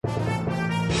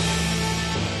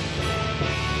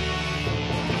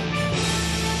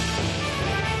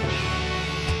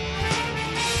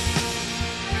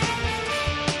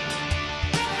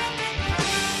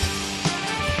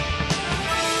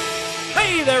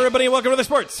everybody, and welcome to the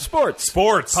Sports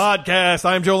Podcast.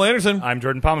 I'm Joel Anderson. I'm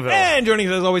Jordan Palmaville. And joining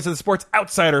us, as always, is the Sports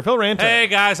Outsider, Phil Ranta. Hey,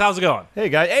 guys. How's it going? Hey,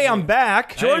 guys. Hey, I'm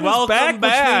back. Jordan's welcome back, which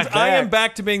means I am Back.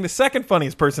 back to being the second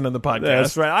funniest person on the podcast.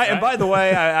 That's right. And by the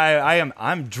way,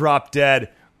 I'm drop dead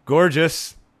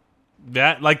gorgeous.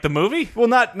 That like the movie? Well,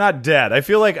 not dead. I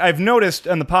feel like I've noticed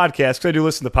on the podcast, because I do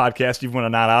listen to the podcast, even when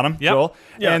I'm not on them, Yep. Joel.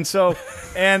 Yeah.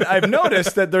 And I've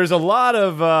noticed that there's a lot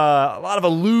of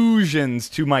allusions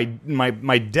to my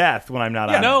death when I'm not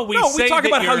on. No, it. we No, we say talk that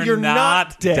about how you're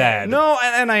not dead. No,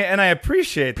 and I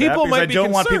appreciate that People because might I be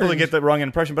don't want people to concerned. get the wrong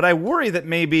impression, but I worry that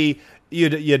maybe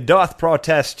you doth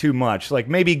protest too much, like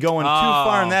maybe going too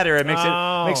far in that area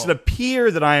makes it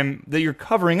appear that you're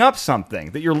covering up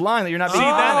something, that you're lying, that you're not being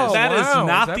honest. that is wow.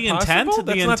 not Is that the possible? intent. That's The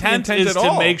not the intent intent is at to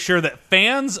all. make sure that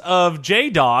fans of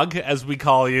J-Dog, as we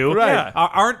call you, Right.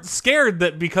 aren't scared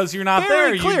that because you're not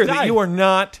Very there, clear you that died. you are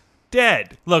not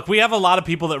dead. Look, we have a lot of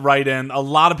people that write in. A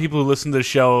lot of people who listen to the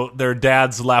show, their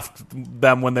dads left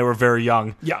them when they were very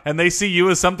young. Yeah. And they see you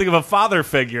as something of a father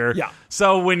figure. Yeah.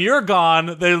 So when you're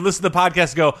gone, they listen to the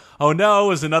podcast and go, oh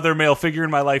no, is another male figure in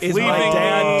my life Is leaving? my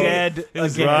dad me? dead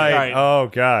Is- again? Right. Oh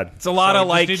God. It's a lot So of just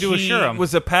like, need to assure he 'em.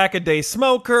 was a pack-a-day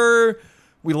smoker.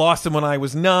 We lost him when I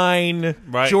was 9.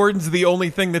 Right. Jordan's the only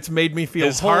thing that's made me feel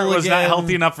His heart whole was not again.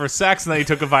 healthy enough for sex, and then he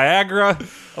took a Viagra.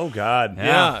 Oh God.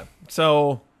 Yeah.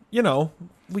 So,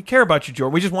 we care about you,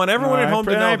 Jordan. We just want everyone No, at home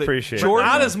to know I that appreciate it. Jordan,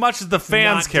 Not as much as the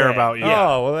fans Not care dead. about you.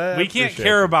 Oh, well, I we can't appreciate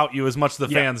care it. about you as much as the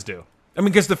fans do. I mean,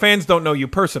 because the fans don't know you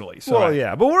personally. So. Well,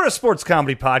 yeah, but we're a sports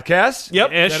comedy podcast.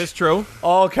 Yep, Ish. that is true.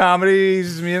 All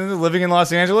comedies, living in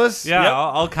Los Angeles. Yeah, Yep.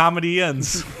 all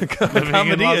comedians. Living in Los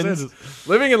Comedians Angeles.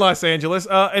 living in Los Angeles.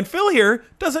 And Phil here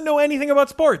doesn't know anything about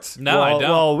sports. No, I don't.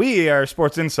 Well, we are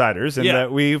sports insiders, and Yeah.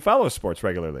 that we follow sports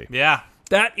regularly. Yeah.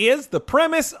 That is the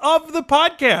premise of the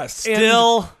podcast.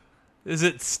 And Is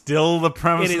it still the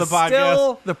premise it of is the podcast?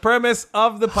 still the premise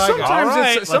of the podcast. Sometimes All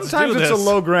right, it's let's do a this.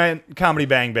 low grant comedy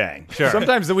bang bang. Sure.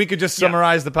 Sometimes that we could just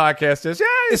summarize the podcast as it's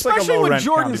Especially like a low when rent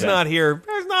Jordan's comedy not here.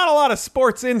 There's not a lot of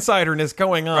sports insiderness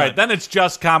going on. Right, then it's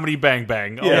just comedy bang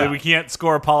bang. Yeah. Only we can't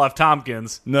score Paul F.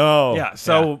 Tompkins. No. Yeah,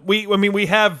 so we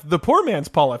have the poor man's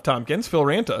Paul F. Tompkins, Phil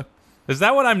Ranta. Is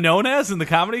that what I'm known as in the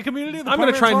comedy community? I'm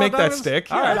going to try and make that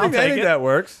stick. All Yeah, right, I I'll think take it. that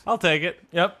works. I'll take it.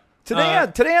 Yep.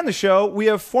 Today on the show, we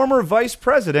have former Vice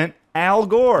President Al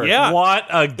Gore. Yeah. What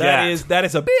a get. That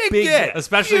is a big get.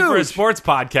 Especially for a Huge. sports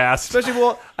podcast. Especially,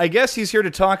 well, I guess he's here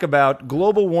to talk about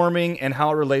global warming and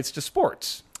how it relates to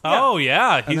sports. Oh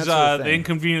yeah, he's that sort of the thing.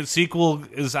 Inconvenient sequel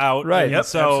is out, Right, and yep,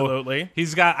 so absolutely.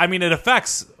 he's got. I mean, it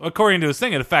affects, according to his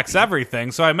thing, it affects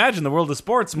everything. So I imagine the world of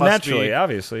sports must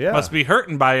Obviously, yeah. be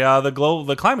hurting by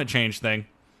the climate change thing.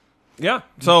 Yeah.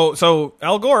 So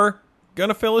Al Gore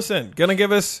gonna fill us in. Gonna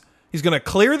give us. He's gonna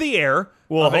clear the air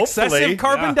Well, of excessive hopefully.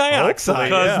 carbon Yeah, dioxide. hopefully.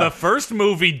 Because Yeah. the first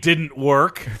movie didn't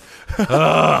work.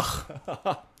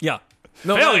 Yeah.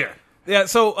 No, Failure. Yeah.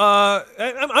 So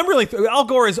I'm really Al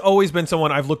Gore has always been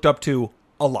someone I've looked up to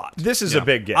a lot. This is a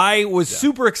big get. I was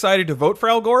super excited to vote for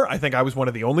Al Gore. I think I was one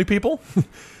of the only people.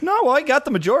 No, well, I got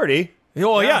the majority.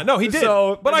 Well, yeah, no, he did.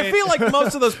 So, but I I mean- feel like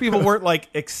most of those people weren't like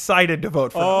excited to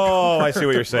vote for him. Oh, I see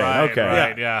what you're saying. Right, okay.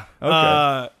 right, yeah.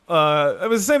 Okay. It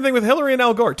was the same thing with Hillary and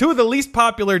Al Gore. Two of the least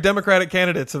popular Democratic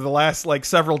candidates of the last like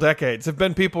several decades have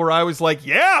been people where I was like,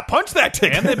 yeah, punch that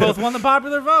ticket. And they both won the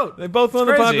popular vote. They both won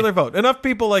the crazy. popular vote. Enough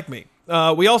people like me.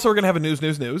 We also are going to have a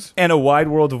news. And a wide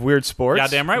world of weird sports.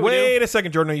 Goddamn right we do. Wait a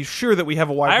second, Jordan. Are you sure that we have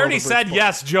a wide I world already of weird said sports?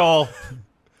 yes, Joel.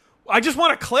 I just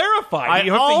want to clarify. I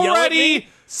You have to yell at me? already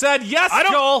said yes, I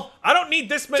don't, Joel. I don't need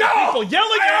this many people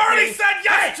yelling at me. said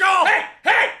yes, Joel.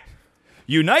 Hey.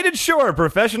 United Shore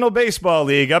Professional Baseball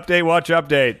League update. Watch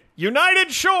update.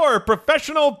 United Shore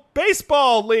Professional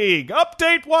Baseball League.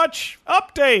 Update, watch,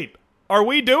 update. Are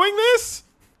we doing this?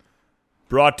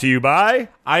 Brought to you by.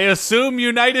 I assume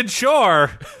United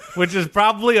Shore, which is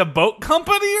probably a boat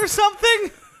company or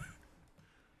something.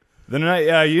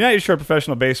 The United Shore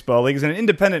Professional Baseball League is an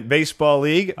independent baseball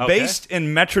league based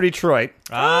in Metro Detroit.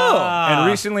 And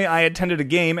recently I attended a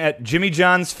game at Jimmy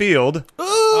John's Field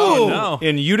Oh, no.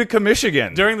 in Utica,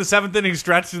 Michigan. During the seventh inning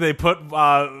stretch, do they put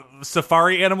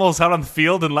safari animals out on the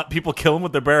field and let people kill them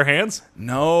with their bare hands?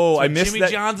 No, I missed Jimmy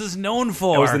that. John's is known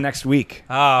for. That was the next week.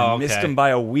 Oh, I missed okay. him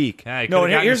by a week. Yeah, you no, could've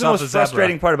and gotten here's the yourself most a zebra.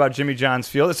 frustrating part about Jimmy John's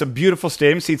Field. It's a beautiful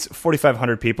stadium, seats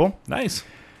 4,500 people. Nice.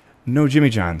 No Jimmy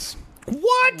John's.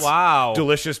 What? Wow.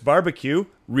 Delicious barbecue,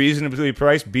 reasonably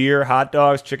priced beer, hot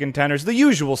dogs, chicken tenders, the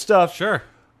usual stuff. Sure.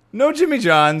 No Jimmy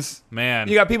John's. Man.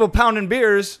 You got people pounding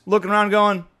beers, looking around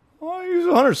going, oh, I use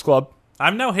a Hunters Club.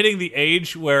 I'm now hitting the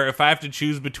age where if I have to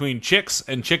choose between chicks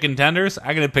and chicken tenders,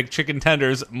 I'm going to pick chicken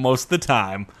tenders most of the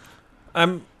time.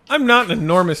 I'm I'm not an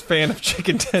enormous fan of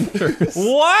chicken tenders.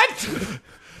 What?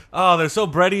 Oh, they're so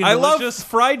bready and I delicious. love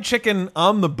fried chicken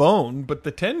on the bone, but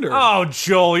the tender. Oh,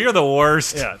 Joel, you're the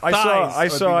worst. Yeah, I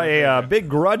thighs saw would be my a favorite. big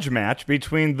grudge match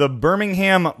between the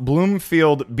Birmingham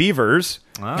Bloomfield Beavers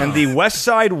and the West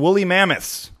Side Woolly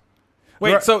Mammoths.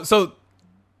 Wait, so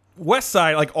West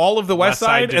Side, like all of the West West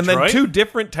Side, Side, and then Detroit? two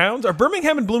different towns? Are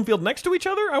Birmingham and Bloomfield next to each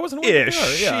other? I wasn't aware that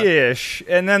they are. Yeah. Ish.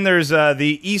 And then there's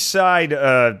the East Side,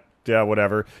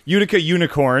 whatever. Utica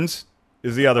Unicorns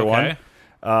is the other one. Okay.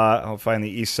 I'll find the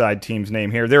East Side team's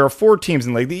name here. There are 4 teams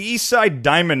in the league. The East Side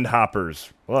Diamond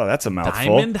Hoppers. Well, that's a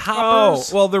mouthful. Diamond Oh,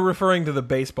 hoppers? well, they're referring to the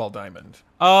baseball diamond.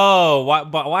 Oh,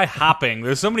 why hopping?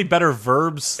 There's so many better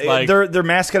verbs. Like, Their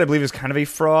mascot, I believe, is kind of a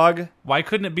frog. why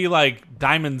couldn't it be like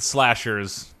diamond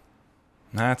slashers?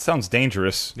 That sounds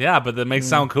dangerous. Yeah, but that makes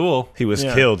sound cool. He was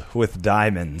Yeah. killed with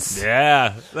diamonds.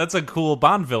 Yeah, that's a cool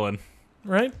Bond villain.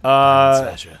 Right?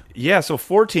 Yeah, so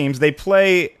 4 teams. They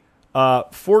play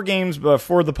 4 games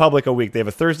for the public a week. They have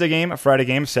a Thursday game, a Friday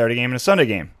game, a Saturday game, and a Sunday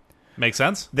game. Makes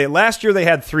sense. Last year they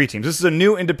had 3 teams. This is a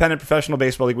new independent professional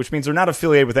baseball league, which means they're not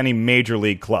affiliated with any major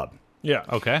league club. Yeah.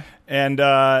 Okay. And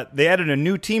they added a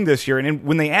new team this year. And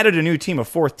when they added a new team, a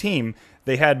 4th team,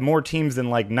 they had more teams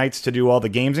than like nights to do all the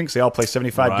games in because they all play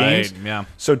 75 Right, games. yeah.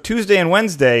 So Tuesday and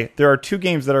Wednesday, there are 2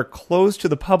 games that are closed to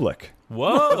the public.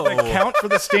 Whoa. Count for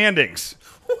the standings.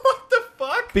 What the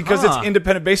fuck? Because it's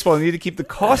independent baseball, they need to keep the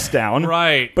costs down.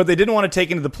 Right. But they didn't want to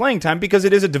take into the playing time because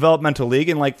it is a developmental league.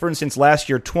 And, like, for instance, last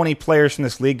year, 20 players from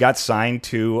this league got signed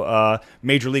to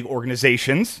major league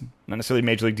organizations. Not necessarily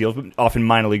major league deals, but often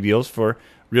minor league deals for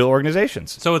real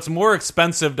organizations. So it's more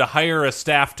expensive to hire a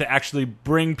staff to actually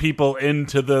bring people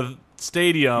into the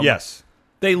stadium. Yes.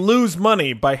 They lose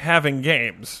money by having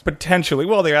games. Potentially.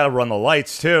 Well, they got to run the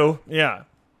lights, too. Yeah.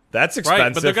 That's expensive.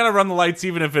 Right, but they're going to run the lights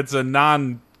even if it's a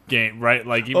non-game, right?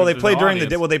 Like, even Oh, they if there's play no during the audience.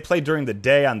 day. Well, they play during the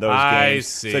day on those I games.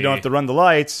 see. So they don't have to run the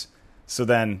lights. So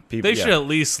then people... They should at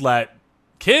least let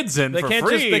kids in They for can't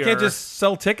free. just they can't or- just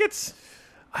sell tickets?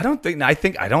 I don't think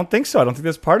so. I don't think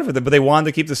that's part of it. But they wanted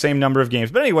to keep the same number of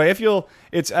games. But anyway,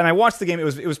 and I watched the game.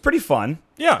 It was pretty fun.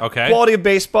 Yeah. Okay. Quality of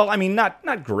baseball. I mean,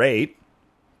 not great.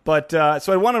 But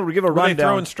so I wanted to give a Were they rundown.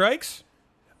 throwing strikes?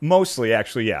 Mostly,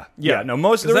 actually, yeah. No,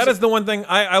 most. That is the one thing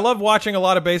I love watching a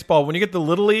lot of baseball. When you get the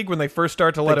little league, when they first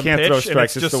start to let them can't pitch, throw and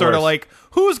strikes, it's it's just the sort of worst. like,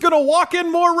 who's going to walk in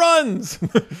more runs?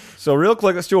 So real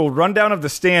quick, let's do a rundown of the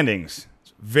standings.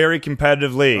 Very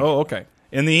competitive league. Oh, okay.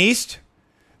 In the East,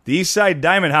 the East Side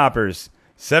Diamond Hoppers,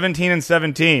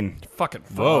 17-17. Fucking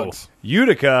Whoa. frauds.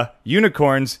 Utica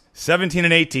Unicorns,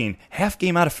 17-18. Half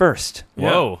game out of first.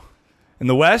 Whoa. In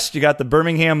the West, you got the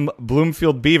Birmingham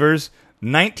Bloomfield Beavers,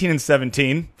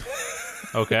 19-17.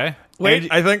 Okay. Wait,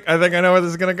 And- I think I know where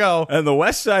this is going to go. And the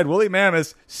West Side Woolly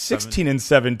Mammoths,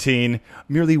 16-17.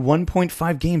 Merely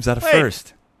 1.5 games out of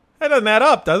first. That doesn't add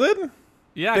up, does it?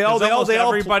 Yeah, They all- because almost they all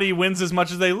everybody wins as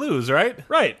much as they lose, right?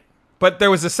 Right. But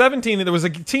there was a 17, and there was a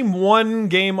team one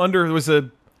game under, there was a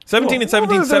 17 and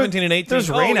 17, Well, 17 and 18. There's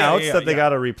Oh, yeah, rainouts yeah, that they yeah. got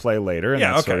to replay later and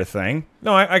Yeah, that okay. sort of thing.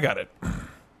 No, I got it.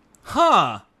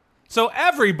 Huh. So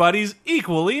everybody's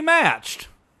equally matched.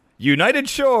 United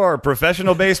Shore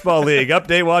Professional Baseball League.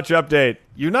 Update, watch, update.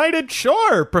 United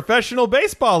Shore Professional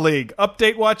Baseball League.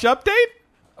 Update, watch, update?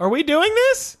 Are we doing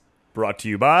this? Brought to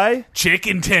you by...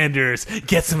 Chicken tenders.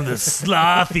 Get some of the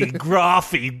slothy,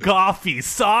 grothy, goffy,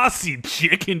 saucy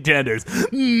chicken tenders.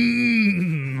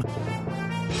 Mmm.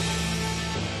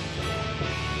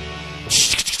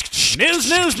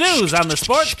 News on the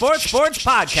Sports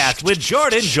Podcast with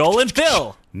Jordan, Joel, and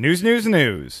Phil. News.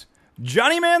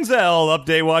 Johnny Manziel.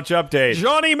 Update, watch, update.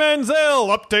 Johnny Manziel.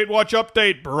 Update, watch,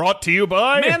 update. Brought to you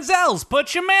by... Manziel's,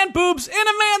 put your man boobs in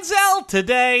a Manziel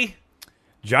today.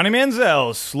 Johnny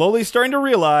Manziel slowly starting to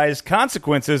realize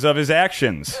consequences of his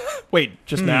actions. Wait,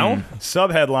 just now?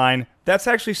 Subheadline, that's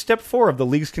actually step 4 of the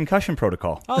league's concussion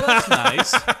protocol. Oh, that's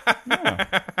nice.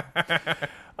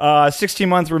 16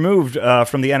 months removed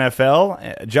from the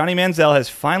NFL, Johnny Manziel has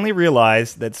finally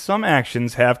realized that some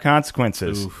actions have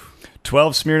consequences.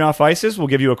 12 Smirnoff Ices will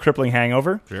give you a crippling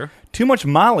hangover. Sure. Too much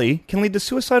Molly can lead to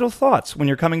suicidal thoughts when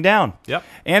you're coming down. Yep.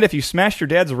 And if you smashed your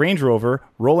dad's Range Rover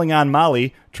rolling on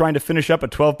Molly trying to finish up a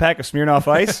 12-pack of Smirnoff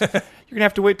Ice, you're going to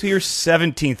have to wait till your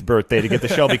 17th birthday to get the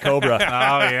Shelby Cobra. Oh,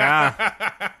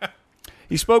 yeah.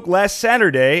 He spoke last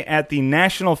Saturday at the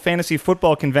National Fantasy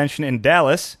Football Convention in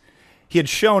Dallas. He had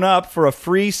shown up for a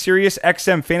free Sirius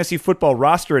XM fantasy football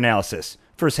roster analysis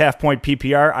for his half-point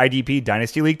PPR IDP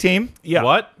Dynasty League team. Yeah.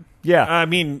 What? Yeah. I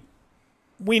mean,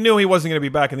 we knew he wasn't going to be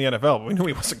back in the NFL, but we knew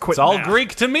he wasn't It's quitting all now.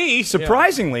 Greek to me.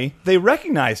 Surprisingly, they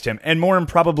recognized him and more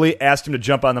improbably asked him to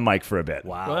jump on the mic for a bit.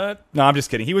 Wow. What? No, I'm just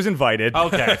kidding. He was invited.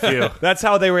 Okay, phew. That's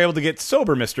how they were able to get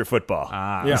sober Mr. Football.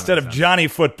 Ah, Yeah. Instead of Johnny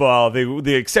Football,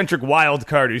 the eccentric wild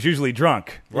card who's usually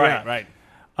drunk. Yeah. Right.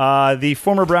 The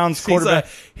former Browns quarterback.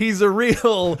 He's a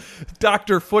real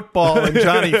Dr. Football and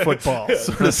Johnny Football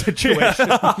sort of situation.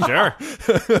 Sure.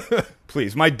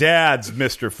 Please, my dad's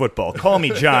Mr. Football. Call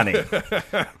me Johnny.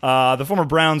 The former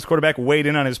Browns quarterback weighed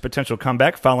in on his potential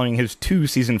comeback following his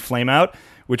 2-season flameout,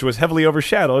 which was heavily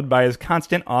overshadowed by his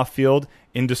constant off-field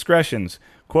indiscretions.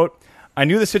 Quote, I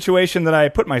knew the situation that I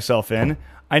put myself in.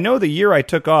 I know the year I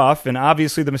took off and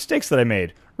obviously the mistakes that I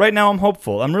made. Right now I'm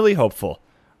hopeful. I'm really hopeful.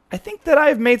 I think that I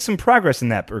have made some progress in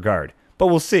that regard. But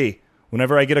we'll see.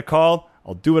 Whenever I get a call,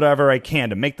 I'll do whatever I can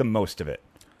to make the most of it.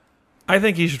 I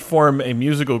think he should form a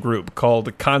musical group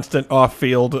called Constant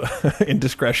Off-Field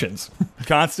Indiscretions.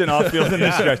 Constant off-field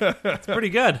indiscretion. It's pretty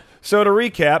good. So to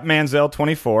recap, Manziel,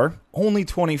 24. Only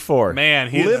 24. Man,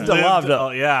 he lived a lot.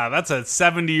 Oh, yeah, that's a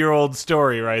 70-year-old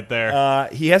story right there.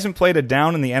 He hasn't played a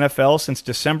down in the NFL since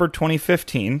December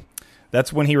 2015.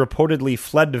 That's when he reportedly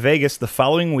fled to Vegas the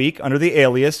following week under the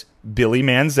alias Billy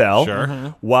Manziel,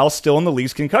 Sure. while still in the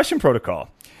league's concussion protocol.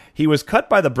 He was cut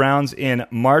by the Browns in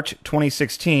March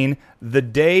 2016, the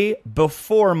day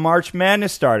before March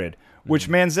Madness started, which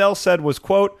Manziel said was,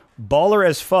 quote, baller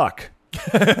as fuck.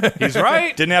 He's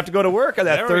right. Didn't have to go to work on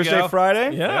that There we Thursday, go.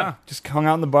 Friday. Yeah. Just hung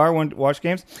out in the bar, went to watch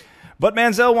games. But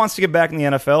Manziel wants to get back in the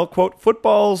NFL. Quote,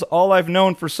 football's all I've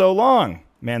known for so long,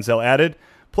 Manziel added.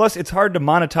 Plus, it's hard to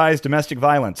monetize domestic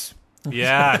violence.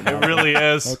 Yeah, it really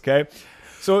is. Okay.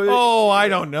 So, Oh, I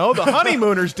don't know. The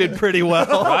Honeymooners did pretty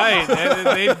well. Right.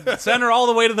 They sent her all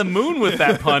the way to the moon with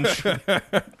that punch.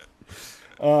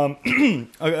 will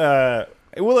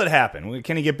it happen?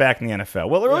 Can he get back in the NFL?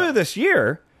 Well, earlier this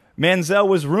year, Manziel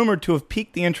was rumored to have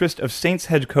piqued the interest of Saints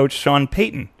head coach Sean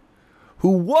Payton, who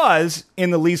was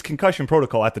in the league's concussion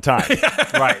protocol at the time.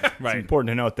 Right. It's important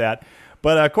to note that.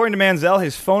 But according to Manziel,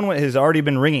 his phone has already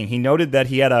been ringing. He noted that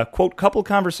he had a, quote, couple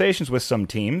conversations with some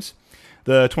teams.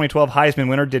 The 2012 Heisman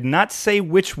winner did not say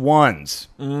which ones.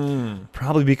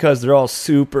 Probably because they're all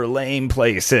super lame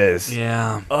places.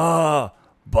 Yeah.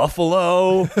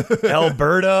 Buffalo,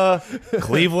 Alberta,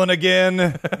 Cleveland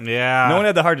again. Yeah. No one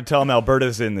had the heart to tell him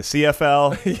Alberta's in the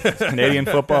CFL, Canadian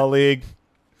Football League.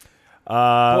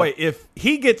 Boy, if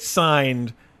he gets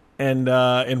signed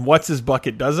and what's his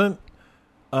bucket doesn't,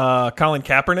 Colin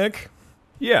Kaepernick,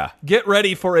 Yeah. get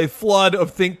ready for a flood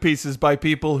of think pieces by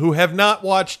people who have not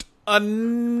watched a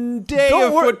day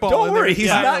of football. Don't in their worry, he's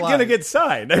entire not going to life. get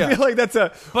signed. I feel like that's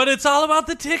a... But it's all about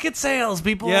the ticket sales.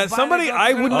 People. Yeah, will buy somebody. the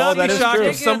I would not that be is shocked true.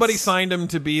 if somebody signed him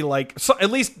to be like, at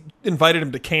least invited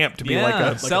him to camp to be Yeah,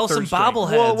 like a sell some third string.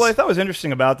 bobbleheads. Well, what I thought was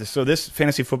interesting about this, so this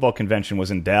fantasy football convention was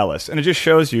in Dallas, and it just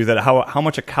shows you that how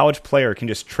much a college player can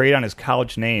just trade on his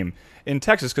college name in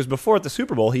Texas, because before at the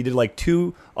Super Bowl, he did like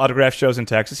 2 autograph shows in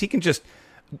Texas. He can just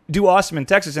do awesome in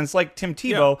Texas, and it's like Tim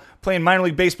Tebow playing minor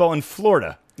league baseball in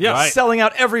Florida. Yeah. Right. Selling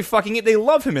out every fucking... They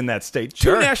love him in that state. 2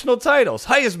 Sure. national titles.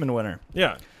 Heisman winner.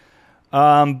 Yeah.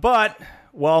 But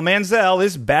while Manziel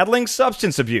is battling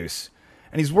substance abuse,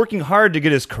 and he's working hard to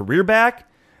get his career back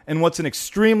in what's an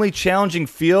extremely challenging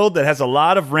field that has a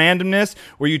lot of randomness,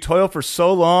 where you toil for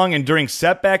so long and during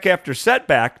setback after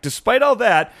setback, despite all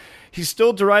that, he's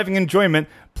still deriving enjoyment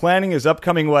planning his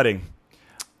upcoming wedding.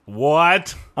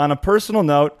 What? On a personal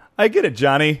note, I get it,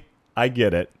 Johnny. I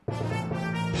get it.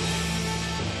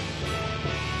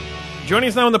 Joining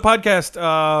us now on the podcast,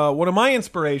 one of my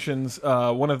inspirations,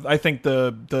 I think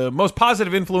the most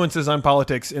positive influences on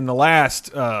politics in the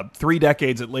last 3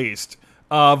 decades at least,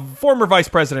 former Vice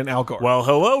President Al Gore. Well,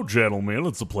 hello, gentlemen.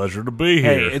 It's a pleasure to be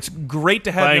hey, here. it's great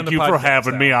to have you on Thank the you podcast. for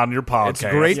having me Al. on your podcast. It's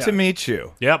great Yeah. to meet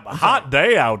you. Yep, hot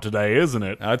day out today, isn't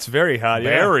it? It's very hot.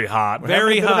 Very hot.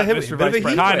 Very Having a hot, bit of a Mr. bit of Vice a heat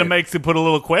President. Kind of wave. makes you put a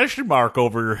little question mark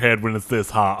over your head when it's this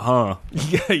hot, huh?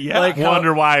 yeah, Like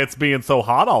Wonder why it's being so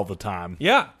hot all the time.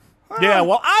 yeah. Yeah,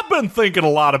 well, I've been thinking a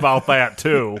lot about that,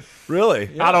 too.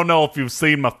 Really? I don't know if you've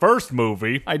seen my first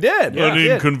movie, I did. An I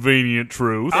did. Inconvenient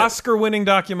Truth, Oscar-winning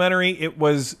documentary. It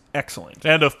was excellent.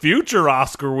 and a future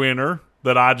Oscar winner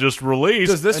that I just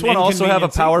released. Does this An one also have a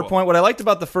inconvenient sequel. PowerPoint? What I liked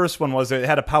about the first one was it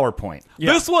had a PowerPoint.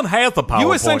 This one has a PowerPoint.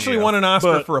 You essentially yeah, won an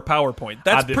Oscar but for a PowerPoint.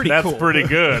 That's I did- pretty That's cool. pretty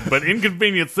good. But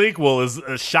Inconvenient Sequel is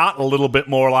shot a little bit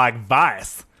more like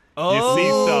Vice. You see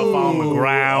stuff on the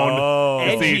ground.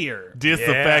 You see Edgier.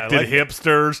 disaffected Yeah, I like it.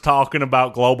 hipsters talking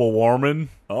about global warming.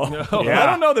 Oh, Yeah. I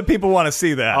don't know that people want to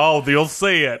see that. Oh, you'll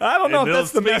see it. I don't know And if that's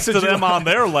it'll the speak message to you them want. on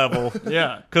their level.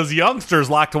 Yeah. Because youngsters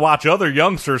like to watch other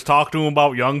youngsters talk to them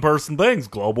about young person things.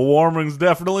 Global warming's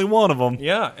definitely one of them.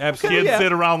 Yeah, absolutely. Kids yeah.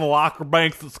 sit around the locker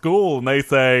banks at school and they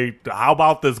say, how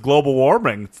about this global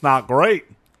warming? It's not great.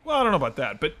 Well, I don't know about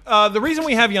that, but the reason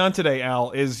we have you on today,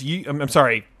 Al, is I'm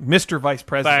sorry, Mr. Vice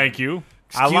President. Thank you.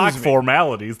 I Excuse like me.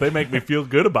 formalities. They make me feel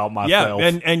good about Yeah, myself.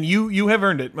 and you have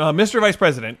earned it, Mr. Vice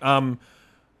President.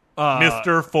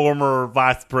 Mr. Former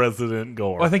Vice President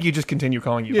Gore. Well, I think you just continue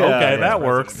calling you. Yeah, okay, yeah, that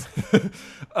President. works.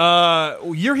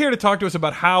 You're here to talk to us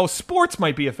about how sports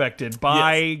might be affected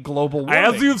by global warming.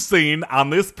 As you've seen on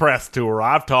this press tour,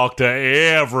 I've talked to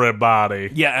everybody.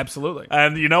 Yeah, absolutely.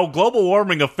 And, global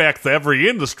warming affects every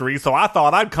industry, so I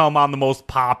thought I'd come on the most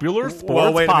popular sports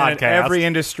well, wait a podcast minute. Every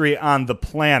industry on the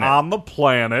planet. on the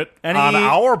planet, Any- on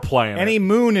our planet. Any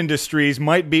moon industries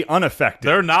might be unaffected.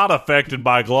 They're not affected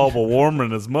by global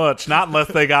warming as much, not unless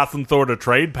they got some sort of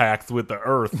trade pacts with the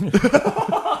Earth.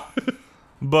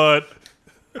 But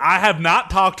I have not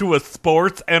talked to a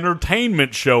sports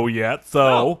entertainment show yet,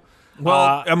 so...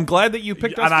 Well, I'm glad that you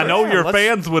picked us. and I know first. your let's-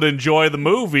 fans would enjoy the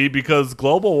movie because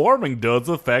global warming does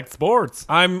affect sports.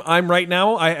 I'm right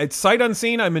now. It's sight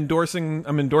unseen. I'm endorsing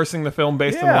the film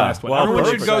based on the Yeah, last one. well, Everyone we're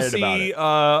should go excited see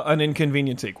an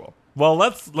inconvenient sequel. Well,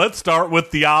 let's start with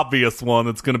the obvious one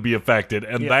that's going to be affected,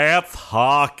 and that's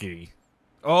hockey.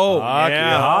 Oh, Hockey,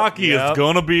 yeah. Hockey Yep. is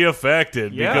going to be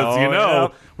affected Yeah. because,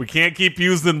 yep. we can't keep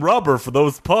using rubber for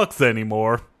those pucks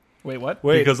anymore Wait, what?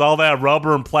 Wait. because all that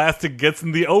rubber and plastic gets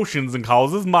in the oceans and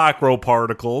causes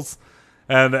microparticles.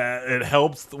 And it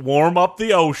helps warm up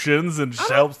the oceans and I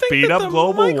don't helps think speed that up the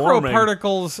global warming.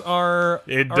 Microparticles are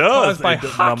It are does. caused by It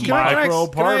does. hockey. Can I- Can I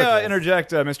Microparticles.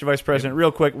 interject, Mr. Vice President,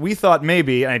 real quick? We thought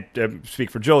maybe, and I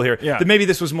speak for Joel here, Yeah. that maybe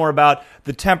this was more about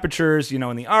the temperatures, in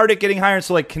the Arctic getting higher.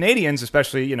 So, like Canadians,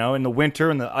 especially, in the winter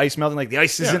and the ice melting, like the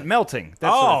ice isn't melting.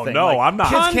 That sort Oh, of thing. no, Like, I'm not.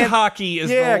 kids Pond can't- hockey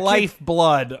is Yeah, the kids-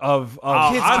 lifeblood of Kids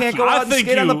hockey. can't go out and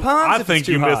skate on the ponds I if think it's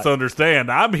too you hot. misunderstand.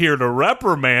 I'm here to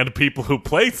reprimand people who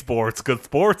play sports because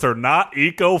sports are not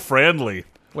eco-friendly.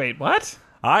 Wait, what?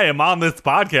 I am on this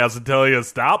podcast to tell you,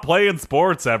 stop playing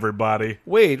sports, everybody.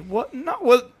 Wait, what? No,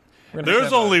 what? We're gonna There's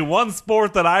have only one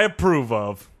sport that I approve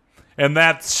of, and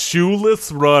that's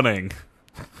shoeless running.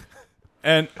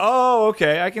 And,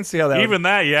 okay, I can see how that Even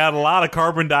that, you add a lot of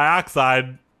carbon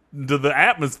dioxide to the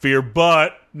atmosphere,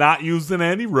 but not using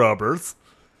any rubbers.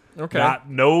 okay.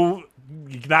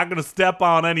 You're not going to step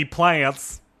on any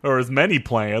plants, or as many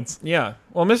plants. Yeah.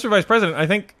 Well, Mr. Vice President, I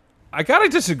think I gotta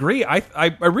disagree. I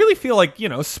really feel like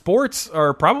sports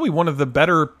are probably one of the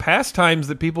better pastimes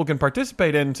that people can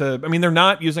participate in. They're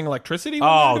not using electricity. When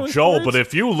they're Oh, doing Joel, sports. but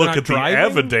if you They're look not at the driving.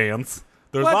 evidence,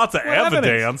 there's What- lots of what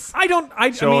evidence.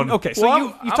 I showing- mean, okay. So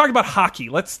Well, you talked about hockey.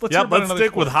 Let's hear Yeah, about let's another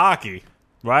stick with sport. hockey,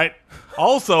 right?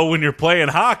 Also, when you're playing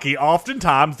hockey,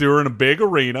 oftentimes you're in a big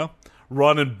arena,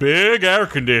 running big air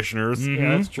conditioners,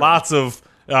 Yeah, that's true. lots of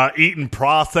eating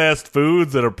processed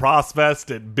foods that are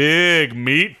processed at big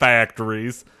meat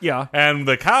factories. Yeah. And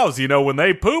the cows, when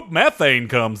they poop, methane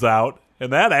comes out,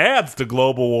 and that adds to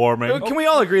global warming. Can we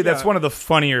all agree that's one of the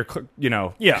funnier,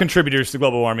 Yeah. contributors to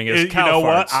global warming is cow you know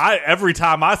what? farts? Every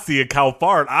time I see a cow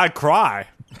fart, I cry.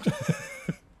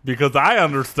 Because I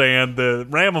understand the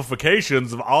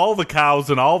ramifications of all the cows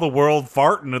in all the world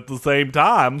farting at the same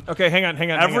time. Okay, hang on.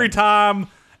 Every time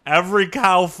every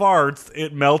cow farts,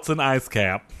 it melts an ice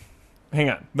cap. Hang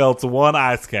on. Melts one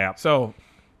ice cap. So,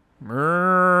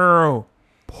 meow.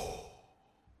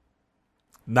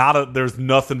 There's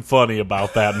nothing funny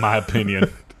about that, in my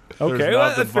opinion. Okay, There's well,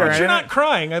 nothing that's fair. funny. You're not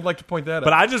crying. I'd like to point that out.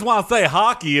 But I just want to say,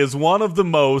 hockey is one of the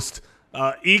most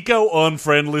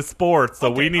eco-unfriendly sports.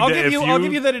 So we need I'll to. give you. I'll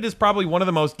give you that it is probably one of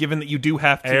the most, given that you do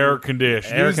have to air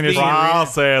conditioning, Use the-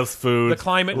 processed foods, the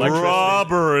climate,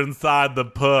 rubber inside the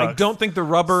puck. I don't think the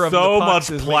rubber of so the much pucks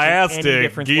is making any plastic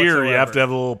difference gear. You have whatsoever. to have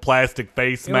a little plastic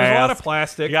face You know, there's mask. a lot of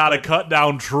plastic. You got to cut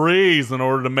down trees in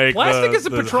order to make Plastic the, is a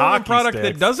the petroleum hockey product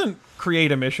sticks. that doesn't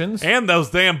create emissions. And those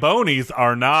Zambonis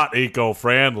are not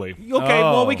eco-friendly. Okay,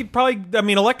 well, we could probably.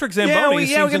 Electric Zambonis Yeah, we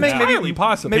seems can make- maybe- entirely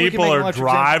possible. maybe we can People make are electric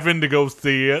driving to go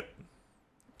see it.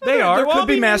 They are. There Well, could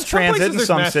be mass in some transit places in there's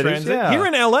some mass cities, transit. yeah. Here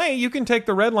in LA, you can take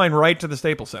the Red Line right to the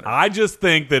Staples Center. I just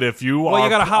think that if you are... you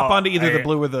gotta hop onto either the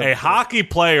blue or the- A hockey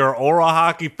player or a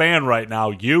hockey fan right now,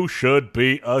 you should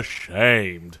be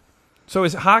ashamed. So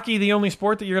is hockey the only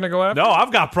sport that you're going to go after? No,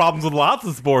 I've got problems with lots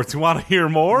of sports. You want to hear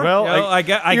more? Well,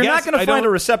 Yeah, I you're guess not going I to find don't- a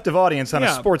receptive audience on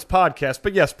Yeah. a sports podcast,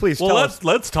 but yes, please Well, tell us.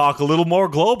 let's talk a little more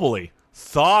globally.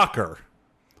 Soccer.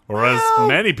 or as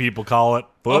many people call it,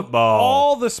 Of football.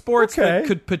 all the sports that Okay.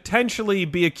 could potentially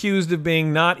be accused of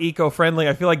being not eco-friendly,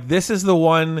 I feel like this is the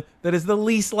one that is the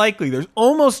least likely. There's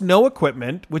almost no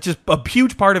equipment, which is a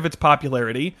huge part of its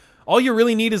popularity. All you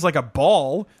really need is like a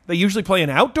ball. They usually play in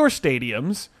outdoor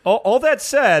stadiums. All that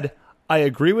said, I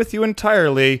agree with you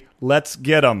entirely. Let's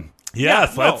get them.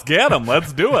 Yes, Yeah, no. let's get them.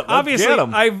 Let's do it. Let's Obviously, get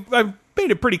them. I've made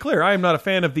it pretty clear. I am not a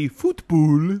fan of the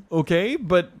football, okay?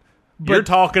 But You're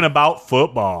talking about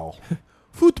football.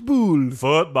 football.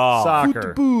 Football.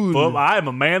 Soccer. Football. I am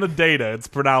a man of data. It's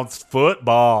pronounced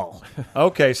football.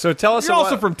 Okay, so tell us. You're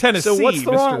also from Tennessee, So what's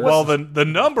the wrong? Mr. Well, the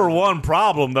number one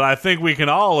problem that I think we can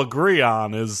all agree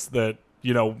on is that,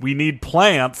 we need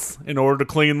plants in order to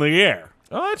clean the air.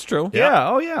 Oh, that's true. Yeah.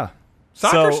 Oh, yeah.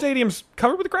 Soccer So- stadiums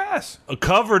covered with grass.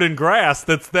 Covered in grass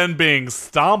that's then being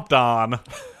stomped on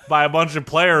by a bunch of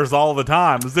players all the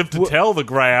time, as if to tell the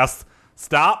grass,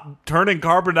 stop turning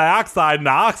carbon dioxide into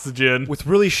oxygen With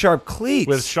really sharp cleats.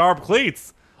 with sharp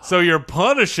cleats. So you're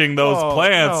punishing those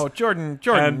plants. No, Jordan,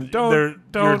 And don't.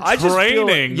 you're I just feel like-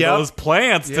 training yep. those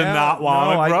plants to Yeah, not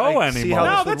want to no, grow I see anymore. how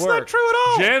No, this would that's work. not true at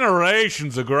all.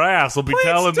 Generations of grass will be Plants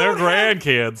telling their don't have-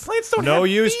 grandkids. Plants don't No have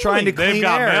use trying to feelings. They've clean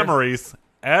got air. memories.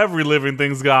 Every living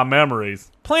thing's got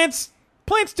memories. Plants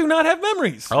do not have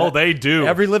memories. Oh, they do.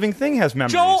 Every living thing has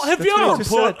memories. Joel, have That's you what I ever just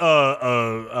put said.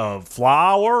 a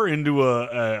flower into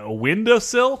a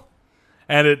windowsill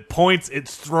and it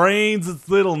strains its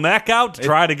little neck out to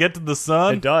try to get to the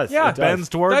sun? It does. Yeah, it does. Bends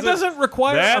towards That it? doesn't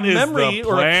require That a is memory the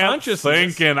or a plant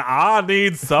consciousness. thinking, I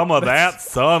need some of that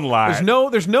sunlight.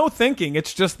 There's no thinking.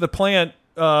 It's just the plant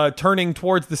turning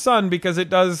towards the sun because it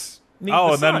does need the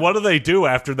and sun. then what do they do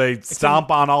after they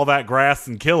stomp on all that grass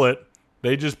and kill it?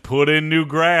 They just put in new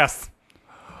grass.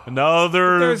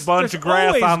 Another There's bunch of grass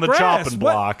always on the grass. chopping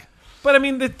What- block. But I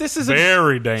mean, this is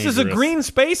Very This is a dangerous. green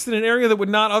space in an area that would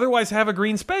not otherwise have a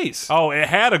green space. Oh, it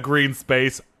had a green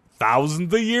space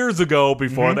thousands of years ago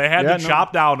before they had Yeah, to no.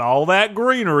 chop down all that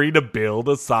greenery to build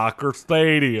a soccer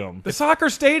stadium. The soccer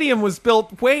stadium was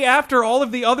built way after all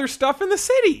of the other stuff in the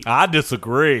city. I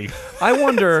disagree. I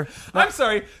wonder. I'm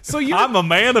sorry. So I'm a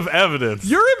man of evidence.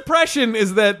 your impression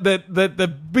is that the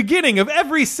beginning of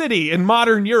every city in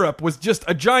modern Europe was just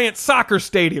a giant soccer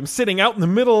stadium sitting out in the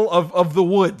middle of the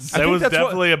woods. That think was that's what-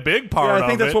 definitely a big part Yeah, of I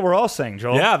think that's it. what we're all saying,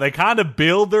 Joel. Yeah, they kind of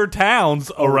build their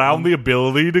towns around the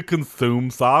ability to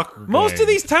consume soccer. Most of games.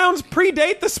 these towns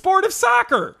predate the sport of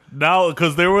soccer. No,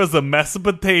 because there was a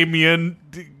Mesopotamian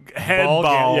headball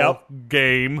Ball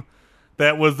game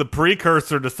that was the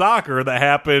precursor to soccer that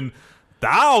happened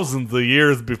thousands of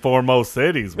years before most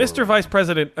cities were. Mr. Vice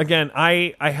President, again,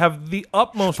 I have the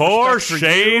utmost For respect for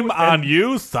shame you on and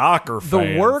you, soccer the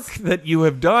fans. work that you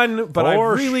have done, but I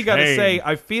For really got to shame. say,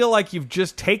 I feel like you've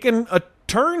just taken a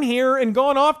turn here and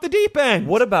gone off the deep end.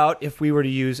 What about if we were to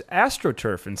use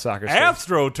AstroTurf in soccer stadiums?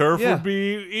 AstroTurf Yeah. would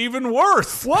be even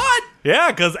worse. What? Yeah,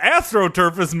 because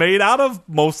AstroTurf is made out of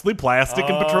mostly plastic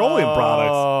and petroleum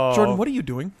products. Jordan, what are you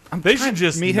doing? They should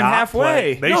just meet him not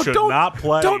halfway. play. They No, should don't, not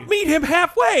play. Don't meet him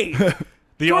halfway.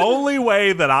 The only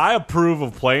way that I approve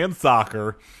of playing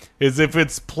soccer is if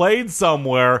it's played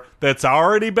somewhere that's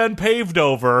already been paved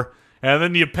over, and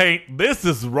then you paint "this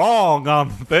is wrong" on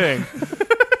the thing.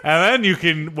 And then you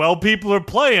can, while people are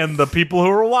playing, the people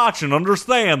who are watching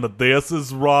understand that this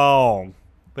is wrong.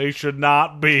 They should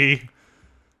not be.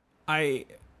 I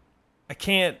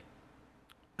can't.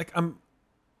 Like, I'm.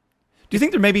 Do you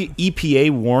think there may be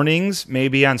EPA warnings,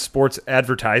 maybe on sports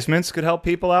advertisements, could help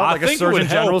people out, I like a think it would Surgeon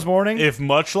General's help warning? if,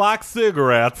 much like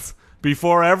cigarettes,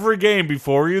 before every game,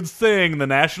 before you'd sing the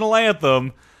national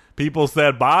anthem, people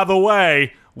said, by the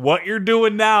way, what you're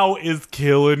doing now is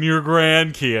killing your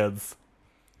grandkids.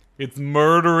 It's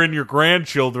murdering your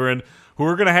grandchildren who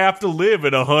are going to have to live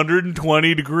in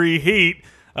 120-degree heat,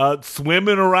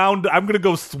 swimming around. I'm going to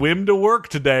go swim to work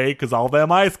today because all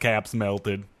them ice caps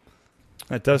melted.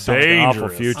 That does sound like an awful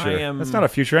Dangerous. future. I am- That's not a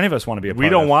future any of us want to be a part We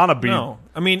don't of. want to be. No.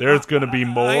 I mean, there's going to be I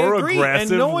more agree, and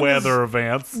aggressive no one is- weather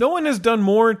events. No one has done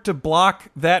more to block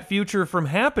that future from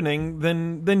happening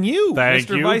than you, Thank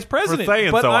Mr. you Vice for President.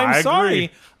 saying but so. I'm I sorry. agree.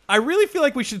 I really feel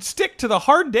like we should stick to the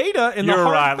hard data and You're the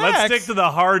hard right. facts. Let's stick to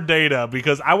the hard data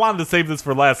because I wanted to save this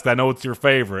for last because I know it's your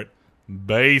favorite.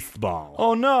 Baseball.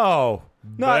 Oh, no.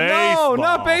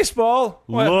 Not baseball.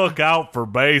 What? Look out for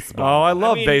baseball. Oh, I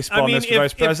love I mean- baseball, I mean, Mr.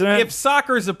 Vice President. If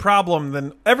soccer is a problem,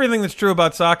 then everything that's true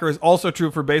about soccer is also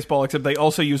true for baseball, except they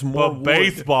also use more But wood.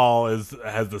 baseball has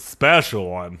a special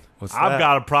one. I've that?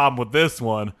 got a problem with this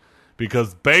one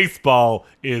because baseball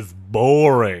is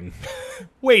boring.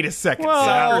 Wait a second.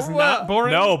 Soccer's not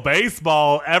boring? No,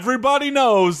 baseball, everybody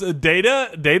knows, data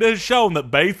has shown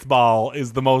that baseball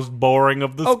is the most boring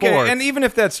of the Okay, sports. and even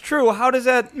if that's true, how does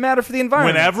that matter for the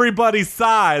environment? When everybody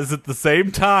sighs at the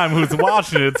same time who's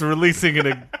watching it's releasing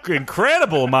an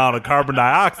incredible amount of carbon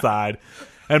dioxide.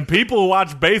 And people who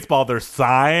watch baseball, they're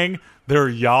sighing, they're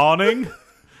yawning,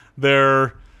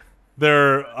 they're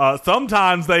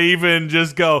sometimes they even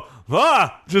just go,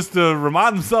 just to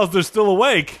remind themselves they're still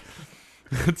awake.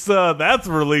 It's that's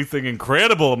releasing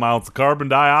incredible amounts of carbon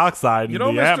dioxide into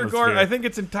the Mr. atmosphere. Gort, I think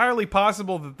it's entirely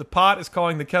possible that the pot is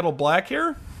calling the kettle black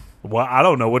here. Well, I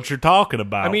don't know what you're talking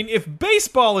about. I mean, if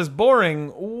baseball is boring,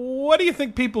 what do you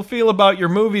think people feel about your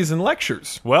movies and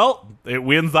lectures? well, it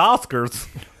wins Oscars.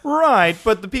 Right,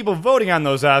 but the people voting on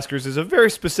those Oscars is a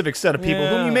very specific set of people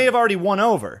whom Yeah. you may have already won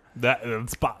over.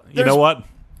 You know what?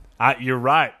 You're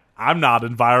right. I'm not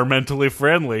environmentally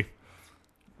friendly.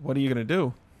 What are you going to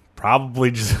do?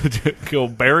 Probably just go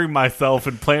bury myself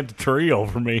and plant a tree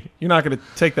over me. You're not going to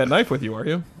take that knife with you, are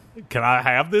you? Can I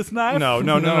have this knife? No, you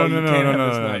can't have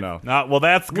this knife. Well,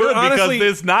 that's good honestly-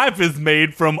 because this knife is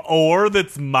made from ore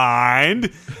that's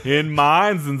mined in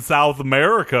mines in South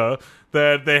America.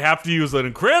 That they have to use an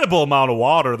incredible amount of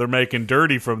water they're making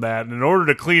dirty from that. And in order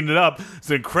to clean it up, it's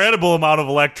an incredible amount of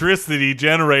electricity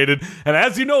generated. And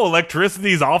as you know,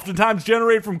 electricity is oftentimes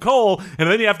generated from coal, and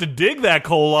then you have to dig that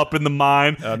coal up in the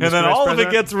mine, and then Mr. Vice all of it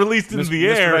President? gets released into the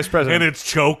Mr. air, Vice President. and it's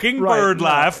choking Right, bird no.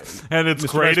 life, and it's Mr.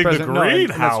 Vice creating the President, no, and that's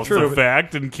greenhouse true.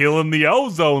 effect and killing the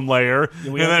ozone layer,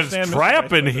 and we then understand, it's Mr. Vice trapping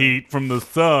President. heat from the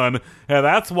sun, and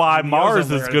that's why Mars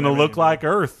ozone is layer going to and look everything. like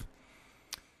Earth.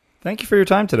 Thank you for your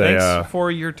time today. Thanks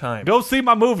for your time. Go see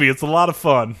my movie. It's a lot of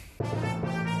fun.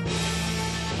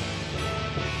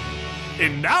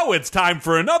 And now it's time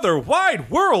for another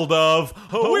wide world of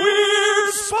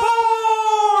weird sports.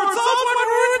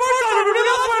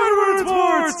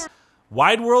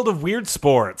 Wide world of weird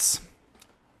sports.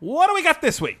 What do we got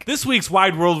this week? This week's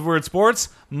wide world of weird sports,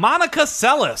 Monica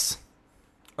Seles.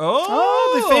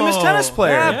 Oh, the famous tennis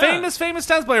player. Yeah, famous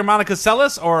tennis player Monica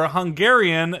Seles, or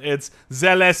Hungarian, it's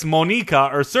Zeles Monica,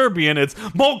 or Serbian, it's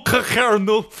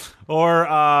Mokakarnu, or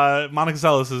Monica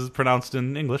Seles is pronounced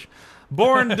in English.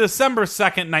 Born December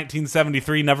 2nd,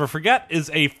 1973, never forget, is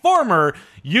a former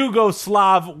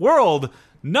Yugoslav world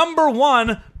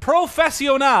 #1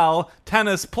 professional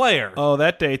tennis player. Oh,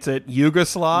 that dates it.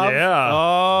 Yugoslav? Yeah.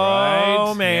 Oh,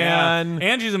 Right? man. Yeah.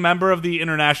 And she's a member of the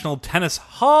International Tennis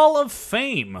Hall of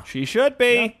Fame. She should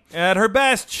be. At her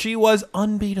best, she was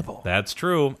unbeatable. That's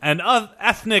true. An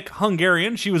ethnic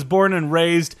Hungarian, she was born and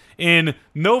raised in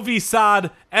Novi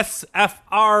Sad,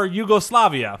 SFR,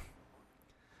 Yugoslavia.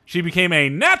 She became a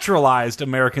naturalized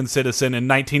American citizen in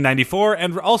 1994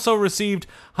 and also received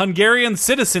Hungarian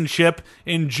citizenship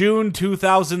in June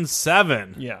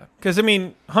 2007. Yeah. Because, I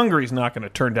mean, Hungary's not going to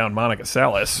turn down Monica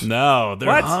Seles. No, they're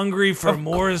What? hungry for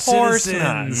more course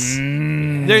citizens.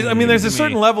 There's a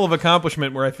certain level of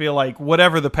accomplishment where I feel like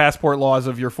whatever the passport laws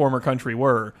of your former country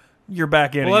were, you're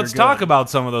back in. Well, and let's you're talk good. about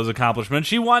some of those accomplishments.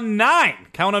 She won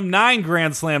 9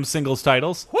 Grand Slam singles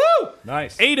titles. Woo!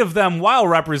 Nice. 8 of them while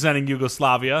representing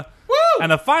Yugoslavia. Woo!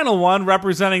 And a final one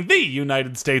representing the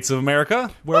United States of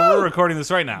America, where we're recording this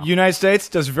right now. United States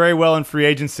does very well in free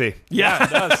agency. Yeah, it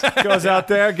does. Goes out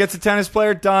there, gets a tennis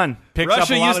player, done. Picks up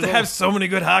Russia a lot used of to gold. have so many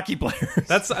good hockey players.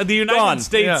 That's the United Gone.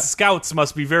 States Yeah. scouts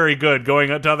must be very good going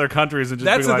to other countries and just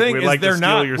That's being the like, thing, we'd is like to they're steal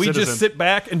not. your We citizen. just sit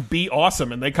back and be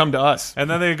awesome, and they come to us. And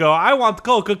then they go, I want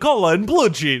Coca-Cola and blue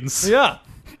jeans. Yeah.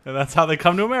 And that's how they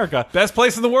come to America. Best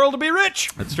place in the world to be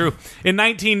rich. That's true. In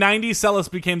 1990,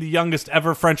 Seles became the youngest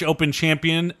ever French Open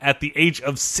champion at the age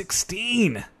of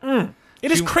 16.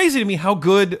 It is crazy to me how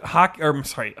good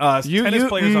tennis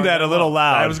players are. that a little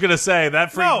loud. I was going to say,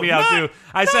 that freaked No, me out not- too.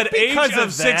 I said not age because of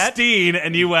of that. 16,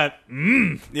 and you went,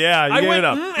 Yeah, you I gave went, it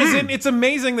up. as in, it's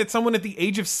amazing that someone at the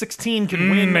age of 16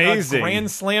 can win Amazing. a Grand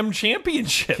Slam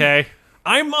championship. okay.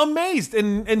 I'm amazed.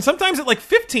 And sometimes at like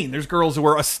 15, there's girls who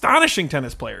are astonishing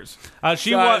tennis players.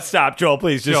 She was. Stop, Joel,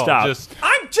 please, just Joel, stop. just-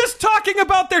 I'm just talking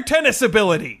about their tennis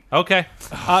ability. Okay.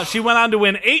 She went on to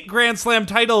win 8 Grand Slam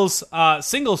titles,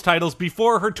 singles titles,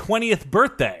 before her 20th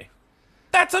birthday.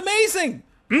 That's amazing.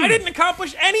 I didn't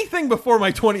accomplish anything before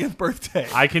my 20th birthday.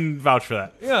 I can vouch for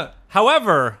that. Yeah.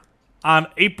 However, on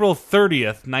April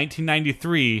 30th,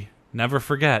 1993, never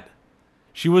forget,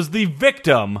 she was the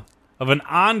victim of an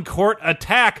on-court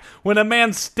attack when a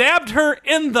man stabbed her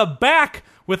in the back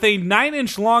with a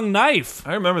 9-inch long knife.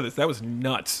 I remember this. That was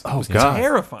nuts. Oh, it was God.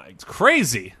 terrifying.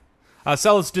 Crazy.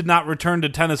 Seles did not return to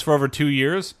tennis for over 2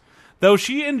 years. Though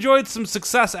she enjoyed some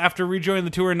success after rejoining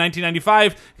the tour in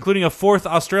 1995, including a 4th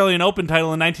Australian Open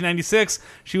title in 1996,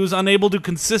 she was unable to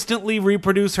consistently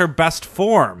reproduce her best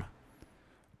form.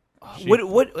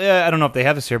 What? I don't know if they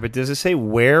have this here, but does it say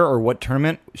where or what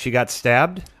tournament she got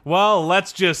stabbed? Well,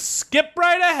 let's just skip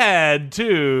right ahead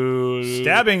to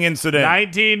Stabbing incident.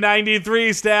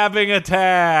 1993 stabbing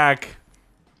attack.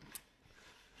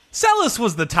 Celis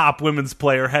was the top women's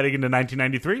player heading into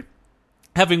 1993,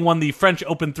 having won the French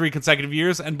Open 3 consecutive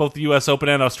years and both the U.S. Open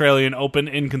and Australian Open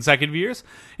in consecutive years.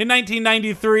 In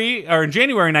January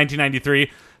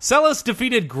 1993, Celis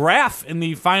defeated Graf in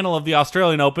the final of the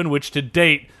Australian Open, which to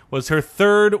date was her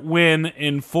 3rd win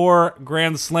in 4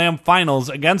 Grand Slam finals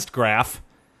against Graf.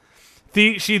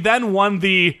 She then won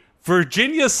the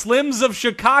Virginia Slims of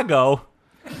Chicago.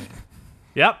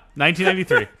 Yep,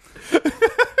 1993.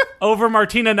 Over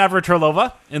Martina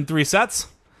Navratilova in 3 sets.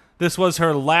 This was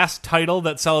her last title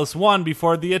that Celis won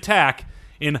before the attack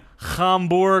in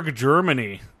Hamburg,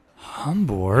 Germany.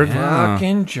 Hamburg?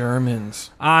 Fucking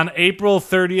Germans. On April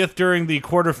 30th, during the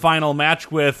quarterfinal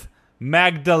match with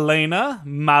Magdalena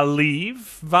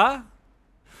Malieva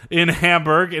in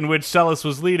Hamburg, in which Celis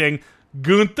was leading,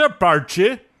 Günther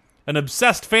Parche, an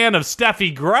obsessed fan of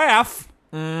Steffi Graf.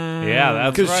 Yeah, that's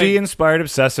right. Because she inspired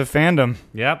obsessive fandom.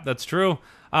 Yep, that's true.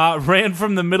 Ran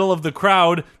from the middle of the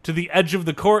crowd to the edge of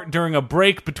the court during a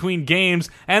break between games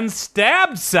and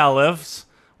stabbed Celis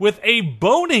with a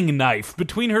boning knife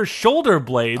between her shoulder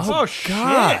blades. Oh,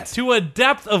 God. To a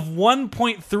depth of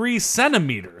 1.3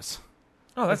 centimeters.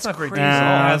 Oh, that's not very deep Crazy. at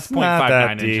all. That's It's not 0.59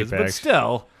 that inches, deep, but actually.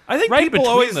 still. I think right people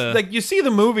between always the- like, you see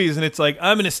the movies and it's like,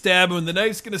 I'm going to stab him and the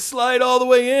knife's going to slide all the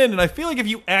way in. And I feel like if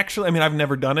you actually, I mean, I've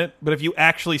never done it, but if you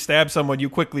actually stab someone, you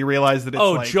quickly realize that it's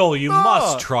Oh, like, Joel, you "Oh."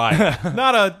 must try it.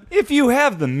 Not a, If you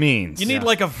have the means. you need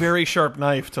like a very sharp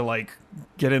knife to like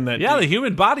get in that. Yeah, the deep.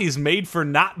 human body is made for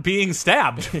not being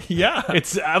stabbed. Yeah.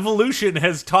 Its evolution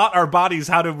has taught our bodies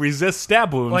how to resist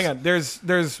stab wounds. Hang on, there's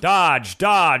Dodge.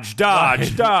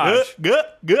 I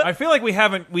feel like we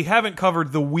haven't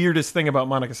covered the weirdest thing about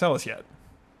Monica Seles yet.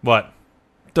 What?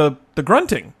 The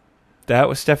grunting. That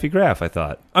was Steffi Graf, I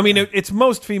thought. I mean, it's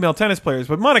most female tennis players,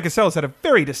 but Monica Seles had a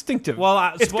very distinctive. Well,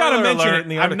 it's got to spoiler mention alert, it in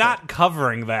the article. I'm not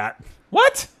covering that.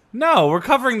 What? No, we're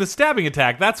covering the stabbing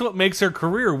attack. That's what makes her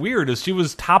career weird, is she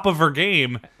was top of her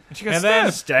game. She got And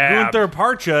then stabbed. Gunther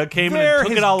Parcha came in There and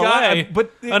took has it all got- away.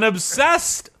 but- an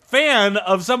obsessed fan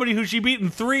of somebody who she beat in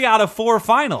 3 out of 4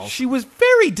 finals. She was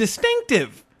very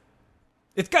distinctive.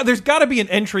 There's got to be an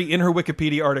entry in her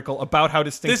Wikipedia article about how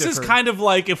distinctive. This is her- kind of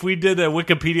like if we did a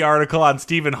Wikipedia article on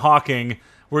Stephen Hawking,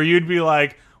 where you'd be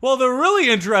like, well, the really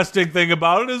interesting thing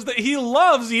about it is that he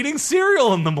loves eating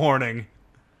cereal in the morning.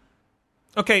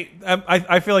 Okay.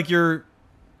 I feel like you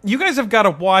guys have got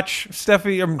to watch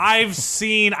Steffi.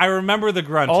 I remember the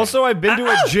grunting. Also, I've been to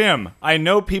a gym. I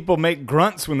know people make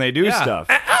grunts when they do Yeah. stuff.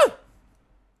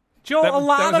 Joel, that a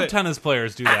lot was of it. tennis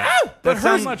players do that. That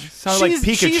sounds like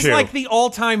Pikachu. She's like the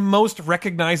all-time most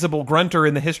recognizable grunter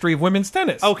in the history of women's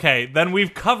tennis. Okay, then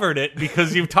we've covered it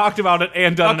because you've talked about it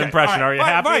and done an Okay, impression. all Are right, you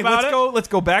happy fine, about it? Let's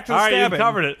go back to the All right, stabbing. you've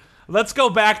covered it. Let's go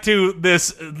back to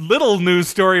this little news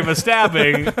story of a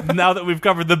stabbing now that we've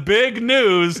covered the big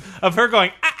news of her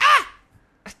going,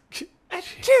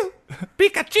 Achoo,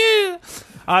 Pikachu.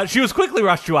 She was quickly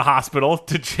rushed to a hospital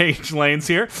to change lanes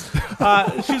here.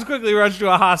 She was quickly rushed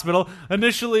to a hospital.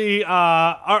 Initially,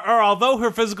 although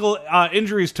her physical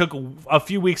injuries took a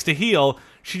few weeks to heal,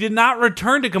 she did not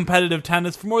return to competitive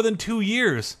tennis for more than 2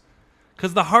 years.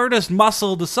 Because the hardest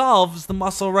muscle to solve is the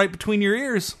muscle right between your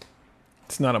ears.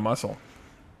 It's not a muscle.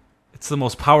 It's the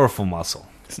most powerful muscle.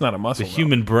 It's not a muscle. The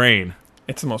human brain.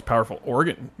 It's the most powerful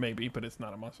organ, maybe, but it's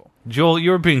not a muscle. Joel,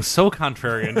 you were being so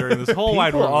contrarian during this whole wide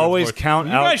People world. always Sports. count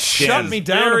You out guys skins. shut me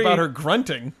down very- about her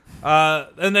grunting.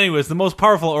 And anyways, the most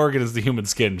powerful organ is the human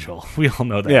skin, Joel. We all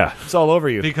know that. Yeah, it's all over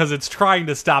you. Because it's trying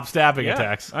to stop stabbing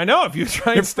attacks. I know. If you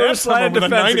try and stab first line someone of with a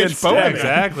defense 9-inch against bow, stabbing.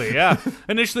 Exactly, yeah.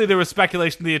 Initially, there was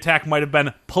speculation the attack might have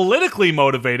been politically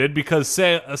motivated because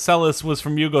Seles was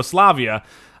from Yugoslavia.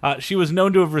 She was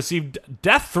known to have received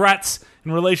death threats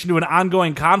in relation to an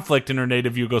ongoing conflict in her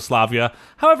native Yugoslavia.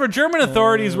 However, German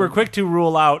authorities were quick to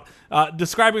rule out,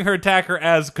 describing her attacker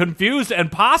as confused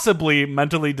and possibly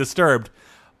mentally disturbed.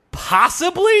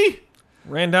 Possibly?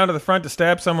 ran down to the front to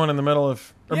stab someone in the middle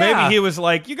of, or Yeah. maybe he was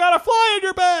like, "You got a fly in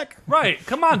your back." Right.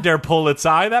 Come on, Der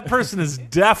Polizei. That person is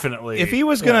definitely... If he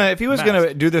was gonna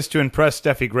masked. do this to impress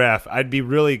Steffi Graf, I'd be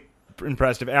really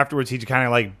impressed if afterwards he kind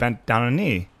of like bent down a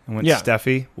knee and went, Yeah.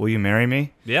 "Steffi, will you marry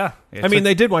me?" Yeah. I mean,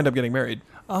 they did wind up getting married.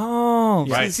 Oh,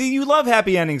 Right. See, you love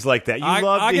happy endings like that. You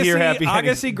love to hear happy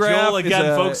endings. Agassi Graf Joel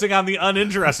again focusing on the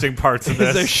uninteresting parts of is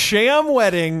a this. sham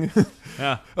wedding.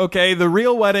 Yeah. Okay, the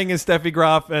real wedding is Steffi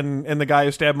Graf and the guy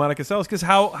who stabbed Monica Seles. Because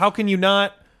how can you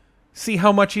not see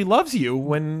how much he loves you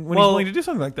when he's willing to do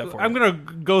something like that for you? I'm going to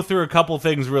go through a couple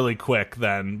things really quick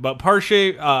then. But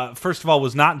Parshay, first of all,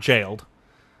 was not jailed.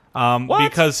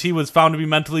 Because he was found to be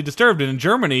mentally disturbed. And in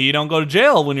Germany, you don't go to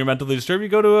jail when you're mentally disturbed. You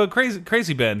go to a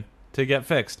crazy bin to get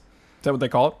fixed. Is that what they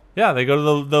call it? Yeah, they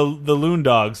go to the loon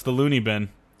dogs, the loony bin.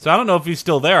 So I don't know if he's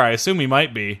still there. I assume he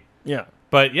might be. Yeah.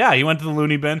 But yeah, he went to the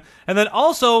loony bin. And then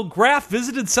also, Graf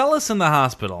visited Celis in the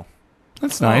hospital.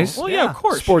 That's nice. Well, yeah, of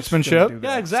course. Sportsmanship.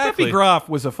 Yeah, exactly. Steffi Graf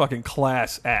was a fucking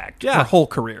class act. Yeah. Her whole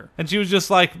career. And she was just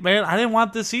like, man, I didn't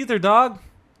want this either, dog.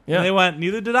 Yeah. And they went,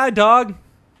 neither did I, dog.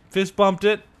 Fist bumped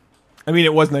it. I mean,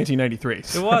 it was 1993.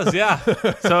 So. It was, yeah.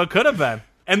 So it could have been.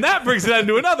 And that brings it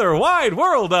into another wide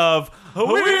world of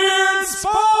weird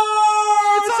sports.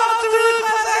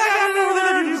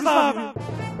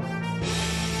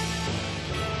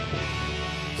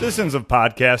 Citizens of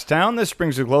Podcast Town, this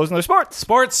brings to a close another sports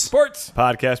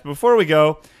podcast. Before we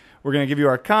go, we're going to give you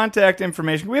our contact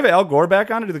information. Can we have Al Gore back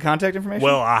on to do the contact information?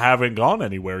 Well, I haven't gone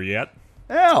anywhere yet.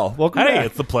 Al, welcome Hey, back.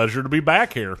 it's a pleasure to be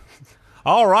back here.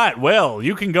 All right, well,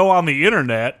 you can go on the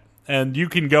internet and you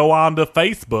can go on to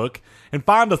Facebook and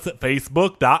find us at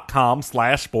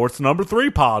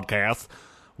facebook.com/sports3podcast.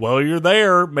 While you're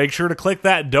there, make sure to click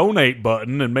that donate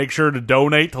button and make sure to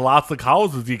donate to lots of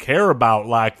causes you care about,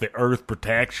 like the Earth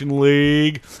Protection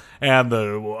League and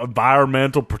the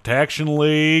Environmental Protection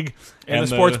League. And the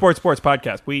Sports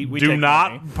podcast. We do take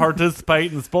not money.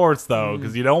 participate in sports, though,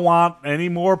 because you don't want any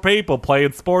more people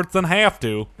playing sports than have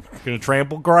to. It's going to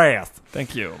trample grass.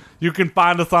 Thank you. You can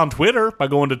find us on Twitter by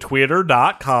going to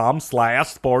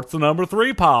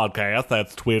twitter.com/sports3podcast.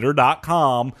 That's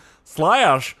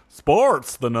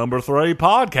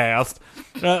twitter.com/sports3podcast.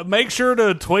 Make sure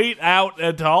to tweet out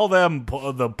to all them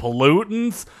the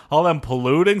pollutants, all them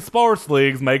polluting sports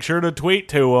leagues. Make sure to tweet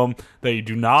to them that you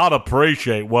do not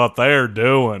appreciate what they're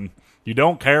doing. You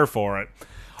don't care for it.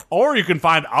 Or you can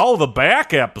find all the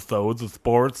back episodes of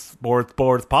Sports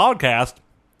Podcast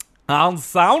on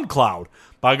SoundCloud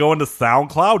by going to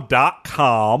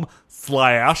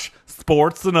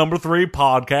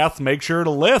soundcloud.com/sports3podcast. Make sure to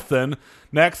listen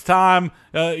next time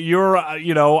you're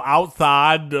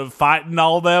outside fighting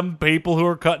all them people who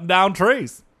are cutting down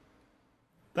trees.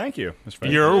 Thank you, Mr.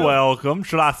 Frank. You're welcome.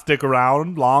 Should I stick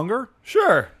around longer?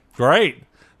 Sure. Great.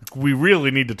 We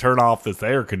really need to turn off this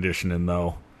air conditioning,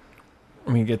 though. I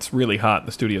mean, it gets really hot in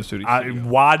the studio.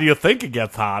 Why do you think it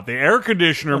gets hot? The air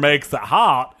conditioner makes it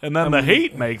hot, and then the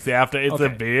heat makes it after. It's a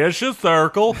vicious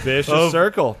circle.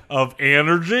 Of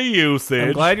energy usage.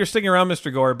 I'm glad you're sticking around,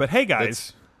 Mr. Gore. But hey,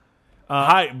 guys.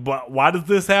 But why does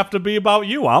this have to be about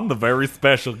you? I'm the very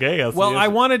special guest. Well, I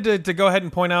wanted to go ahead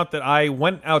and point out that I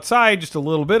went outside just a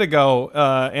little bit ago,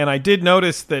 and I did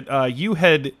notice that you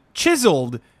had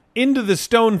chiseled into the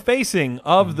stone facing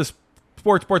of the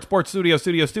Sports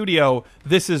Studio.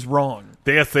 This is wrong.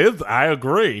 I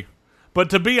agree.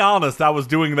 But to be honest, I was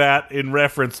doing that in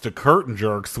reference to Curtain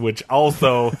Jerks, which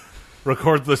also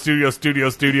records the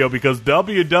studio because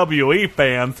WWE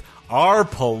fans are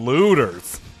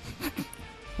polluters.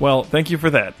 Well, thank you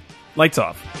for that. Lights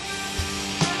off.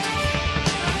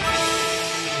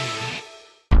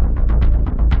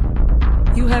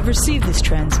 You have received this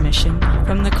transmission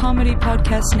from the Comedy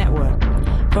Podcast Network.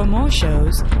 For more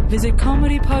shows, visit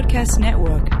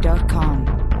comedypodcastnetwork.com.